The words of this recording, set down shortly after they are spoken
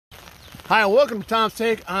Hi, and welcome to Tom's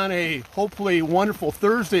Take on a hopefully wonderful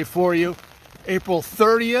Thursday for you, April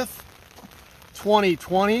 30th,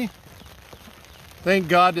 2020. Thank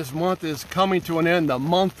God this month is coming to an end, the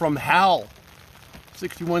month from hell.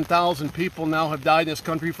 61,000 people now have died in this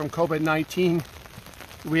country from COVID-19.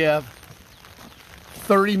 We have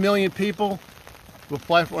 30 million people who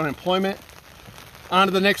apply for unemployment. On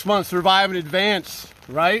to the next month, survive and advance,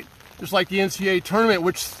 right? Just like the NCAA tournament,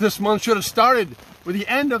 which this month should have started with the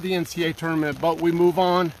end of the NCAA tournament, but we move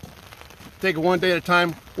on. Take it one day at a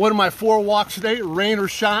time. What are my 4 walks today? Rain or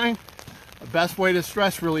shine? The best way to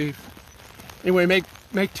stress relief. Anyway,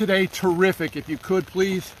 make today terrific if you could,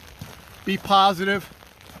 please. Be positive.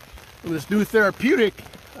 And this new therapeutic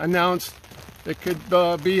announced that could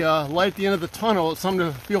be a light at the end of the tunnel. It's something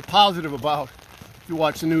to feel positive about if you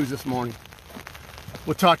watch the news this morning.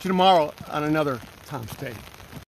 We'll talk to you tomorrow on another Tom's Take.